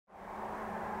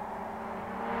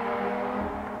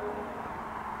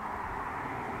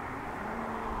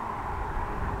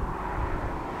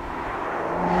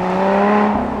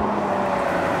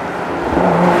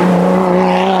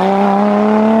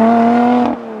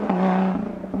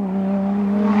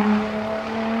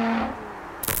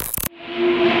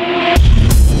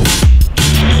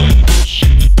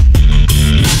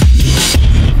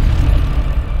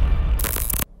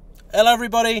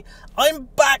everybody, I'm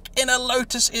back in a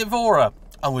Lotus Evora.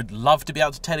 I would love to be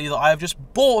able to tell you that I have just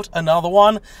bought another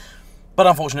one, but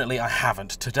unfortunately I haven't.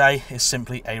 Today is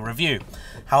simply a review.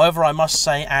 However, I must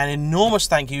say an enormous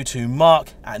thank you to Mark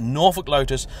at Norfolk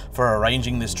Lotus for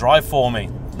arranging this drive for me.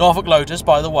 Norfolk Lotus,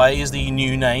 by the way, is the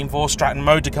new name for Stratton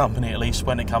Motor Company, at least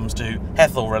when it comes to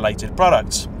Hethel related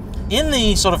products. In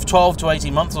the sort of 12 to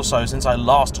 18 months or so since I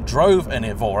last drove an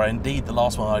Evora, indeed the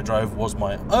last one I drove was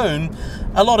my own,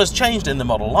 a lot has changed in the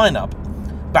model lineup.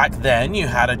 Back then you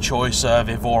had a choice of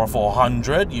Evora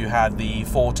 400, you had the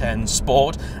 410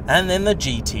 Sport, and then the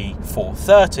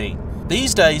GT430.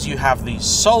 These days you have the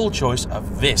sole choice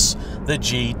of this, the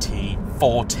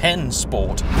GT410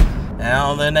 Sport.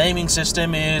 Now, the naming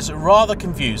system is rather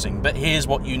confusing, but here's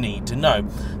what you need to know.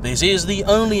 This is the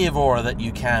only Evora that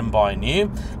you can buy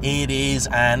new. It is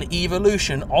an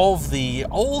evolution of the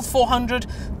old 400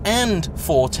 and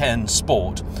 410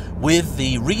 Sport, with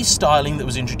the restyling that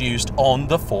was introduced on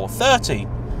the 430.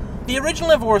 The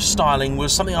original Evora styling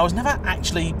was something I was never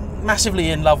actually massively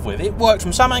in love with. It worked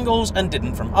from some angles and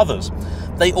didn't from others.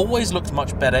 They always looked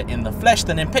much better in the flesh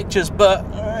than in pictures, but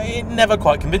it never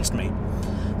quite convinced me.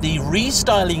 The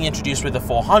restyling introduced with the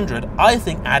 400, I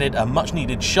think, added a much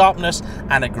needed sharpness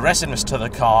and aggressiveness to the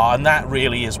car, and that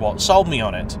really is what sold me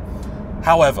on it.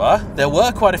 However, there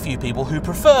were quite a few people who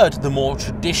preferred the more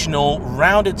traditional,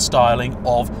 rounded styling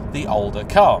of the older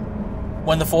car.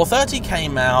 When the 430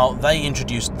 came out, they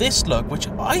introduced this look, which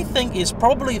I think is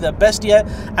probably the best yet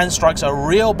and strikes a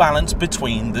real balance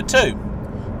between the two.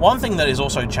 One thing that has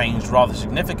also changed rather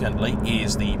significantly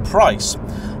is the price.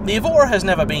 The Evora has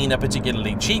never been a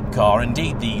particularly cheap car.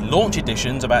 Indeed, the launch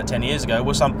editions about 10 years ago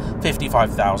were some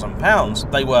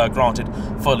 £55,000. They were granted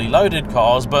fully loaded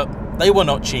cars, but they were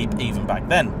not cheap even back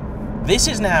then. This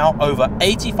is now over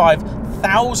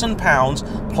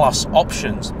 £85,000 plus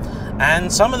options,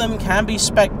 and some of them can be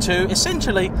spec'd to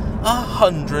essentially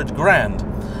 100 grand.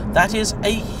 That is a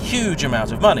huge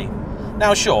amount of money.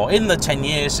 Now sure, in the 10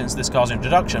 years since this car's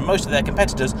introduction, most of their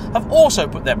competitors have also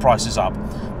put their prices up.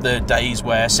 The days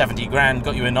where 70 grand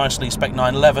got you a nicely spec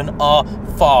 911 are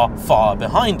far, far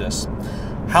behind us.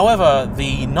 However,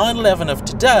 the 911 of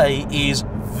today is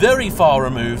very far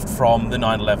removed from the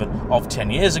 911 of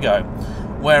 10 years ago,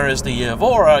 whereas the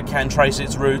Evora can trace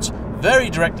its roots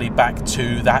very directly back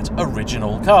to that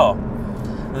original car.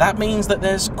 That means that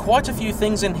there's quite a few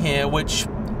things in here which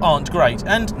aren't great,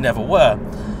 and never were.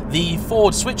 The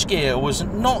Ford switchgear was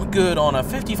not good on a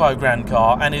 55 grand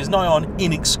car and is nigh on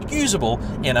inexcusable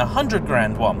in a 100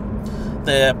 grand one.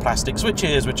 The plastic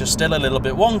switches, which are still a little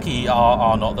bit wonky,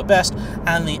 are not the best,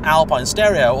 and the Alpine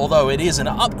stereo, although it is an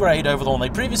upgrade over the one they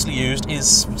previously used,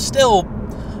 is still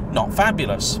not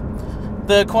fabulous.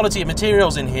 The quality of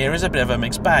materials in here is a bit of a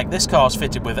mixed bag. This car's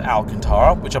fitted with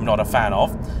Alcantara, which I'm not a fan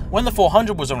of. When the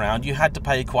 400 was around, you had to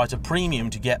pay quite a premium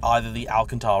to get either the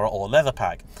Alcantara or leather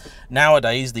pack.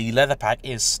 Nowadays, the leather pack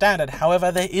is standard.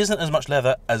 However, there isn't as much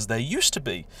leather as there used to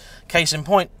be. Case in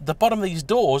point, the bottom of these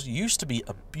doors used to be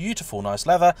a beautiful, nice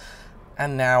leather,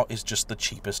 and now is just the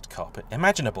cheapest carpet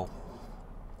imaginable.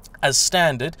 As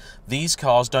standard, these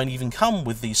cars don't even come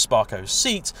with these Sparco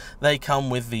seats. They come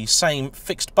with the same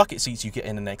fixed bucket seats you get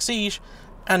in an Exige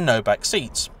and no back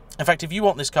seats. In fact, if you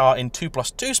want this car in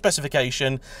 2+2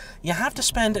 specification, you have to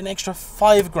spend an extra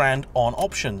 5 grand on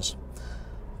options.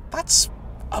 That's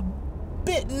a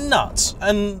bit nuts,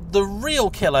 and the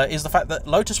real killer is the fact that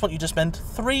Lotus want you to spend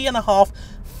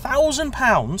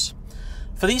 £3,500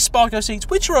 for these Sparco seats,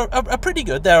 which are pretty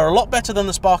good. They're a lot better than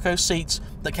the Sparco seats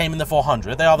that came in the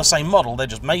 400. They are the same model, they're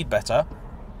just made better.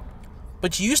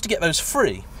 But you used to get those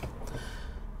free.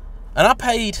 And I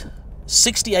paid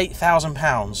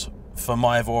 £68,000 for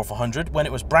my Evora 400 when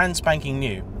it was brand spanking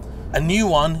new. A new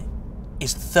one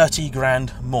is 30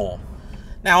 grand more.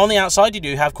 Now on the outside you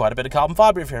do have quite a bit of carbon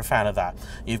fibre if you're a fan of that.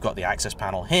 You've got the access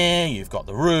panel here, you've got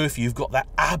the roof, you've got that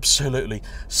absolutely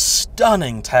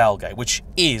stunning tailgate, which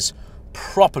is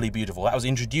properly beautiful. That was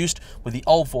introduced with the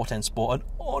old 410 Sport, and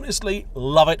honestly,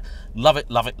 love it, love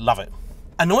it, love it, love it.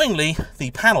 Annoyingly,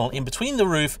 the panel in between the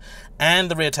roof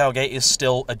and the rear tailgate is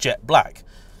still a jet black.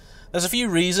 There's a few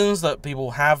reasons that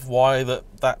people have why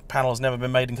that panel has never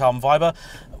been made in carbon fibre.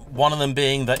 One of them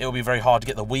being that it will be very hard to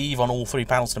get the weave on all three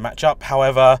panels to match up.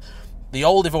 However, the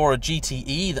old Evora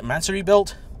GTE that Mansory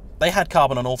built, they had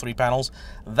carbon on all three panels.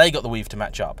 They got the weave to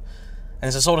match up. And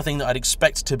it's the sort of thing that I'd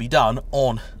expect to be done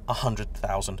on a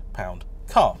 £100,000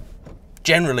 car.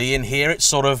 Generally in here it's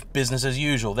sort of business as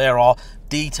usual. There are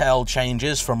detailed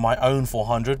changes from my own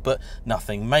 400, but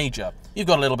nothing major. You've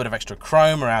got a little bit of extra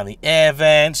chrome around the air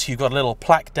vents, you've got a little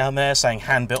plaque down there saying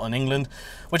hand built in England,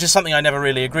 which is something I never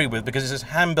really agree with because it says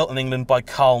hand built in England by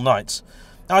Carl Knights.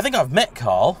 Now I think I've met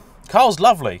Carl. Carl's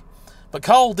lovely, but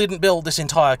Carl didn't build this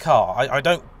entire car. I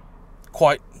don't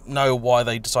quite know why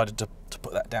they decided to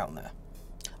put that down there.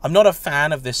 I'm not a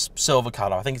fan of this silver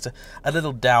colour. I think it's a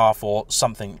little dour for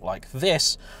something like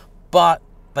this, but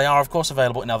they are of course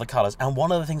available in other colours. And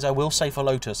one of the things I will say for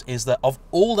Lotus is that of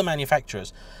all the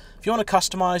manufacturers, if you want to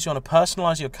customise, you want to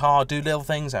personalise your car, do little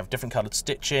things, have different coloured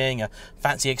stitching, a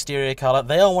fancy exterior colour,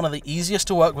 they are one of the easiest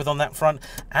to work with on that front,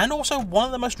 and also one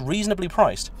of the most reasonably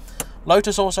priced.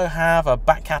 Lotus also have a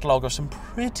back catalogue of some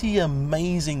pretty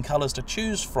amazing colours to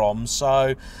choose from, so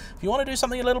if you want to do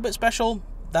something a little bit special,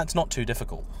 that's not too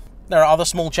difficult. There are other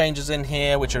small changes in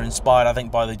here which are inspired, I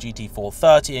think, by the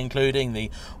GT430, including the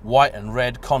white and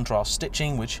red contrast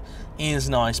stitching, which is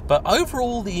nice, but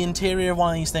overall the interior of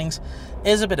one of these things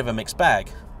is a bit of a mixed bag.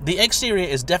 The exterior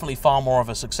is definitely far more of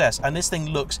a success, and this thing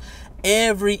looks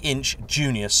every inch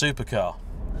junior supercar.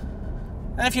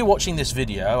 And if you're watching this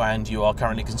video and you are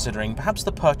currently considering perhaps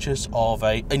the purchase of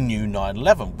a new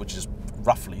 911, which is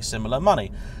roughly similar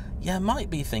money, you might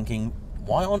be thinking,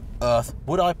 why on earth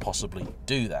would I possibly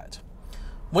do that?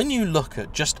 When you look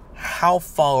at just how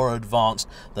far advanced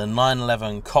the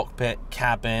 911 cockpit,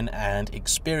 cabin and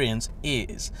experience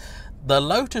is, the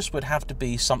Lotus would have to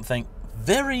be something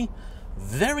very,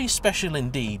 very special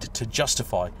indeed to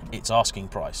justify its asking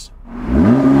price.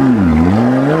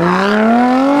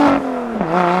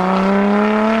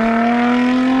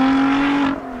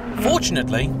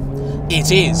 Fortunately,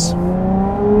 it is.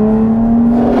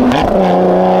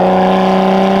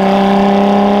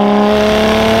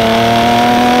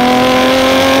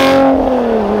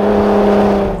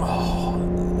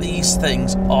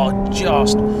 Things are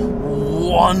just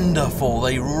wonderful.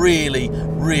 They really,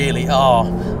 really are.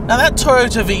 Now that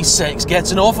Toyota V6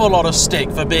 gets an awful lot of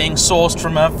stick for being sourced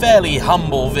from a fairly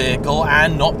humble vehicle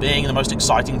and not being the most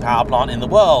exciting power plant in the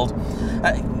world.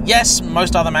 Yes,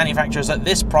 most other manufacturers at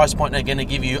this price point are going to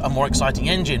give you a more exciting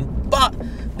engine, but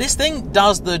this thing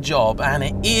does the job and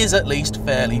it is at least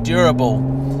fairly durable.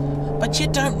 But you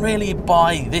don't really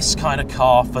buy this kind of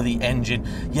car for the engine,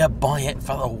 you buy it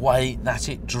for the way that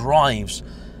it drives.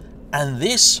 And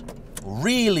this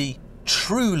really,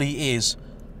 truly is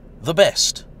the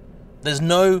best. There's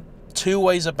no two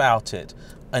ways about it.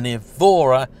 An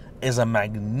Evora is a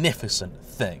magnificent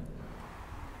thing.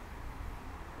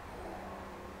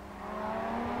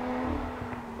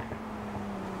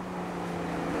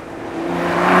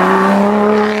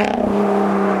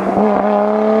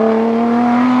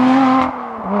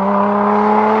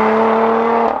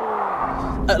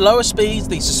 At lower speeds,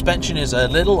 the suspension is a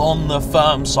little on the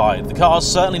firm side. The car's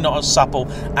certainly not as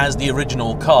supple as the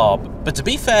original car, but to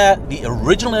be fair, the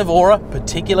original Evora,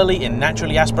 particularly in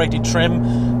naturally aspirated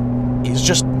trim, is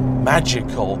just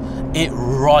magical. It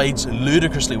rides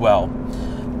ludicrously well.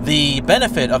 The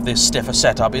benefit of this stiffer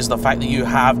setup is the fact that you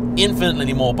have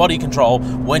infinitely more body control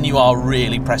when you are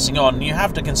really pressing on. You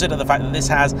have to consider the fact that this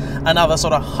has another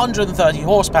sort of 130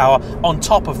 horsepower on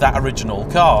top of that original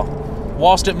car.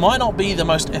 Whilst it might not be the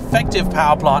most effective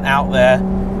power plant out there,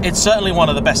 it's certainly one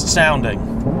of the best sounding.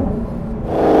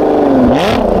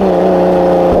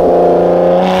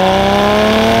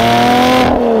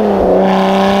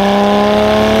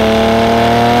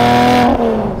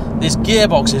 This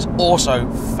gearbox is also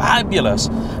fabulous.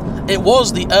 It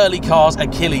was the early cars'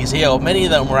 Achilles heel. Many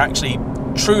of them were actually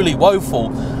truly woeful,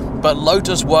 but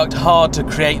Lotus worked hard to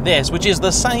create this, which is the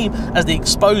same as the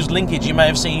exposed linkage you may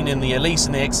have seen in the Elise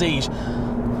and the Exige,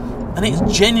 and it's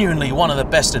genuinely one of the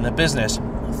best in the business.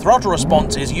 Throttle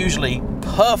response is usually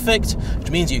perfect, which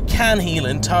means you can heel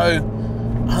and tow,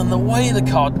 and the way the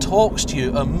car talks to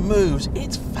you and moves,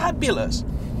 it's fabulous.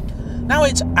 Now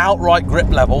its outright grip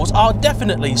levels are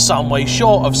definitely some way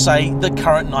short of, say, the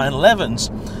current 911s,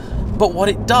 but what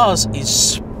it does is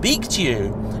speak to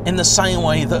you in the same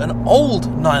way that an old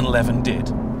 911 did.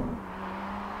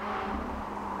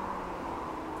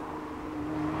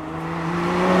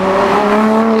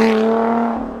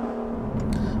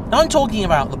 Now I'm talking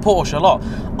about the Porsche a lot.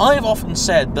 I've often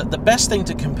said that the best thing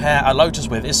to compare a Lotus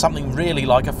with is something really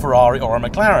like a Ferrari or a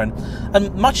McLaren,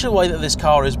 and much of the way that this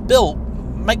car is built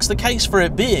makes the case for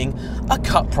it being a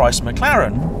cut-price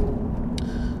McLaren.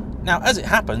 Now, as it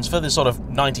happens, for this sort of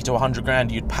 90 to 100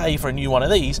 grand you'd pay for a new one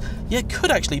of these, you could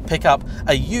actually pick up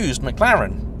a used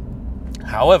McLaren.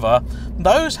 However,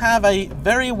 those have a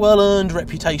very well-earned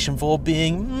reputation for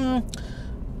being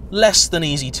less than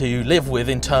easy to live with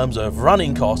in terms of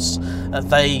running costs.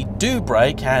 They do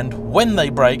break, and when they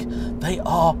break, they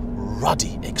are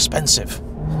ruddy expensive.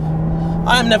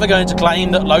 I am never going to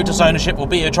claim that Lotus ownership will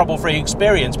be a trouble-free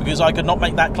experience, because I could not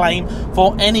make that claim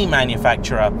for any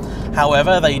manufacturer.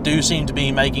 However, they do seem to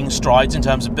be making strides in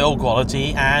terms of build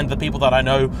quality, and the people that I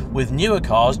know with newer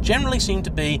cars generally seem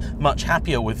to be much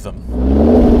happier with them.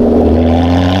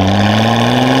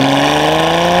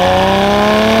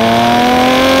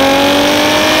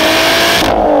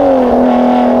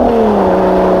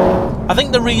 I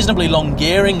think the reasonably long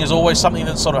gearing is always something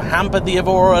that's sort of hampered the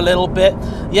Evora a little bit.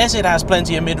 Yes, it has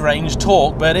plenty of mid-range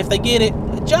torque, but if they geared it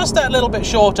just that little bit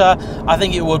shorter, I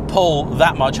think it would pull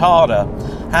that much harder.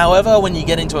 However, when you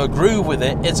get into a groove with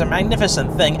it, it's a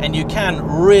magnificent thing, and you can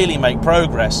really make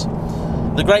progress.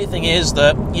 The great thing is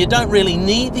that you don't really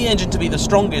need the engine to be the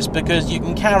strongest, because you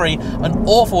can carry an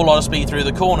awful lot of speed through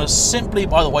the corners simply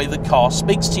by the way the car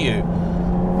speaks to you.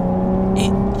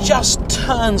 It just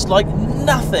turns like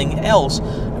nothing else. It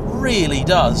really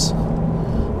does.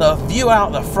 The view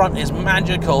out the front is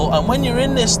magical, and when you're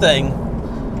in this thing,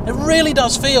 it really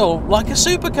does feel like a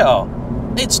supercar.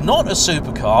 It's not a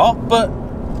supercar, but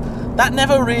that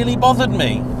never really bothered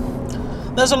me.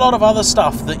 There's a lot of other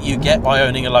stuff that you get by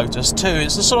owning a Lotus too.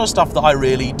 It's the sort of stuff that I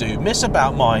really do miss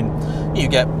about mine. You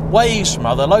get waves from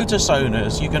other Lotus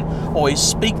owners. You can always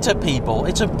speak to people.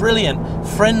 It's a brilliant,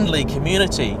 friendly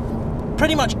community.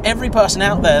 Pretty much every person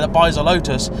out there that buys a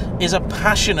Lotus is a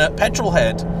passionate petrol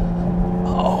head.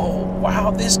 Oh wow,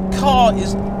 this car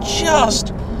is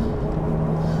just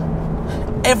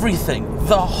everything.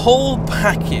 The whole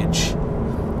package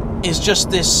is just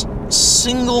this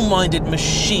single-minded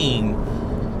machine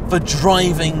for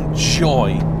driving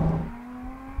joy.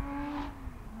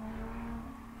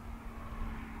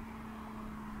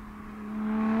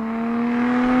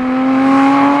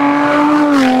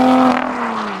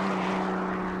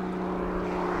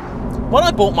 When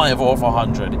I bought my Evora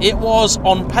 400, it was,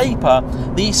 on paper,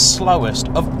 the slowest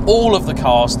of all of the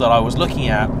cars that I was looking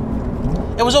at.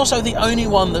 It was also the only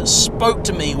one that spoke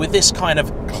to me with this kind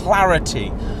of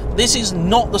clarity. This is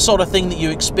not the sort of thing that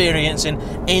you experience in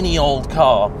any old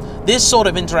car. This sort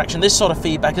of interaction, this sort of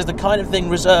feedback is the kind of thing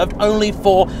reserved only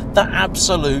for the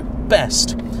absolute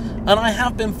best. And I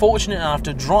have been fortunate enough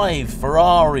to drive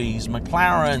Ferraris,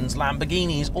 McLarens,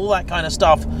 Lamborghinis, all that kind of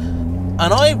stuff.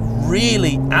 And I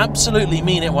really, absolutely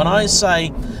mean it when I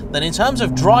say that in terms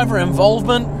of driver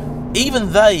involvement,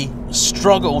 even they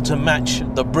struggle to match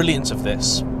the brilliance of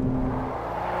this.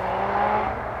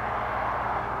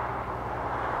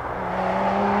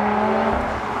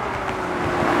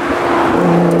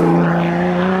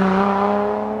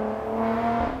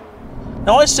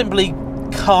 Now, I simply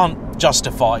can't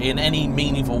justify in any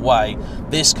meaningful way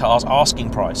this car's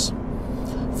asking price.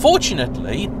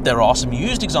 Fortunately, there are some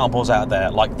used examples out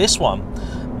there, like this one.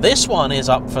 This one is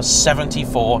up for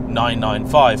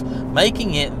 $74,995,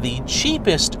 making it the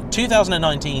cheapest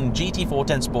 2019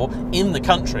 GT410 Sport in the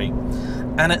country.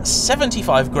 And at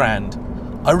 75 grand,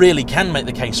 I really can make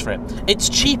the case for it. It's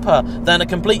cheaper than a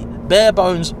complete bare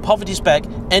bones poverty spec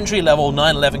entry-level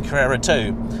 911 Carrera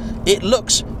 2. It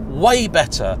looks way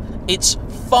better. It's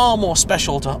far more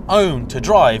special to own, to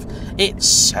drive. It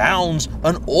sounds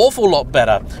an awful lot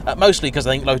better, mostly because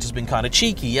I think Lotus has been kind of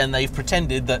cheeky and they've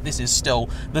pretended that this is still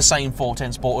the same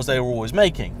 410 Sport as they were always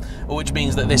making, which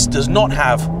means that this does not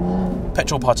have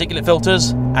petrol particulate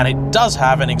filters, and it does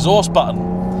have an exhaust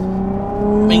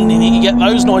button, meaning you can get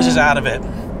those noises out of it.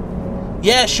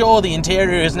 Yeah, sure, the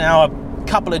interior is now a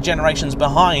couple of generations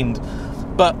behind,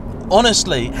 but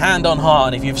honestly, hand on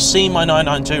heart, and if you've seen my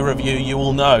 992 review, you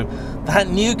will know that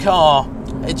new car,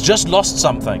 it's just lost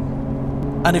something.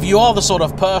 And if you are the sort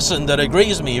of person that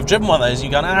agrees with me, you've driven one of those,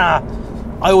 you go, I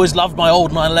always loved my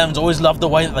old 911s, always loved the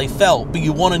way that they felt, but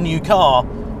you want a new car,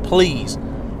 please,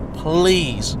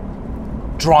 please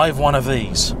drive one of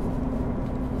these.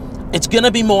 It's going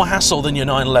to be more hassle than your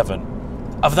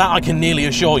 911. Of that I can nearly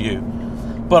assure you.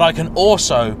 But I can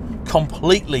also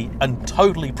completely and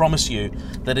totally promise you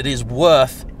that it is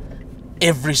worth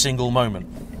every single moment.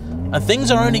 And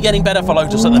things are only getting better for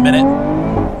Lotus at the minute.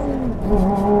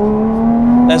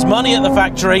 There's money at the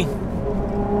factory.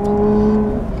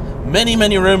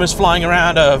 Many rumours flying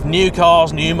around of new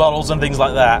cars, new models and things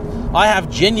like that. I have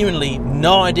genuinely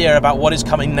no idea about what is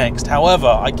coming next. However,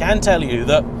 I can tell you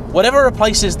that whatever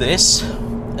replaces this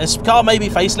car may be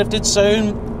facelifted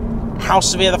soon. How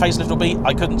severe the facelift will be,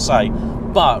 I couldn't say.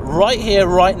 But right here,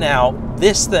 right now,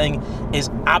 this thing is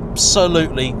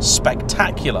absolutely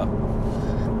spectacular.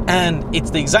 And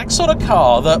it's the exact sort of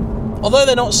car that, although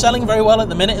they're not selling very well at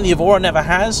the minute, and the Evora never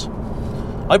has,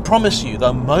 I promise you,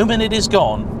 the moment it is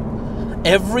gone,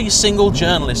 every single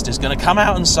journalist is going to come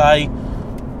out and say,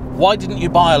 why didn't you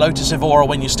buy a Lotus Evora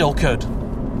when you still could?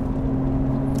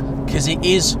 Because it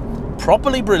is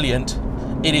properly brilliant.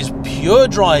 It is pure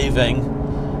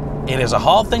driving. It is a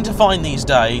hard thing to find these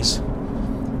days.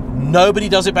 Nobody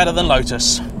does it better than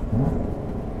Lotus.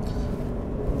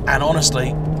 And honestly,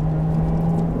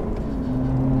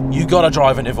 you gotta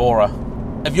drive an Evora.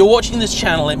 If you're watching this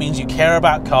channel, it means you care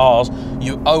about cars.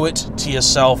 You owe it to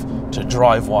yourself to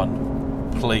drive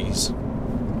one. Please.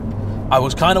 I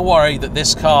was kind of worried that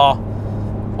this car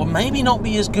will maybe not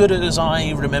be as good as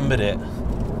I remembered it.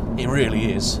 It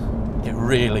really is. It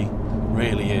really,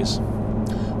 really is.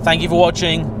 Thank you for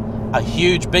watching. A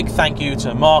huge, big thank you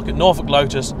to Mark at Norfolk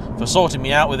Lotus for sorting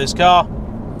me out with this car.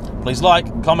 Please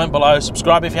like, comment below,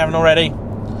 subscribe if you haven't already.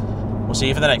 We'll see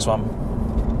you for the next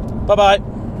one. Bye-bye.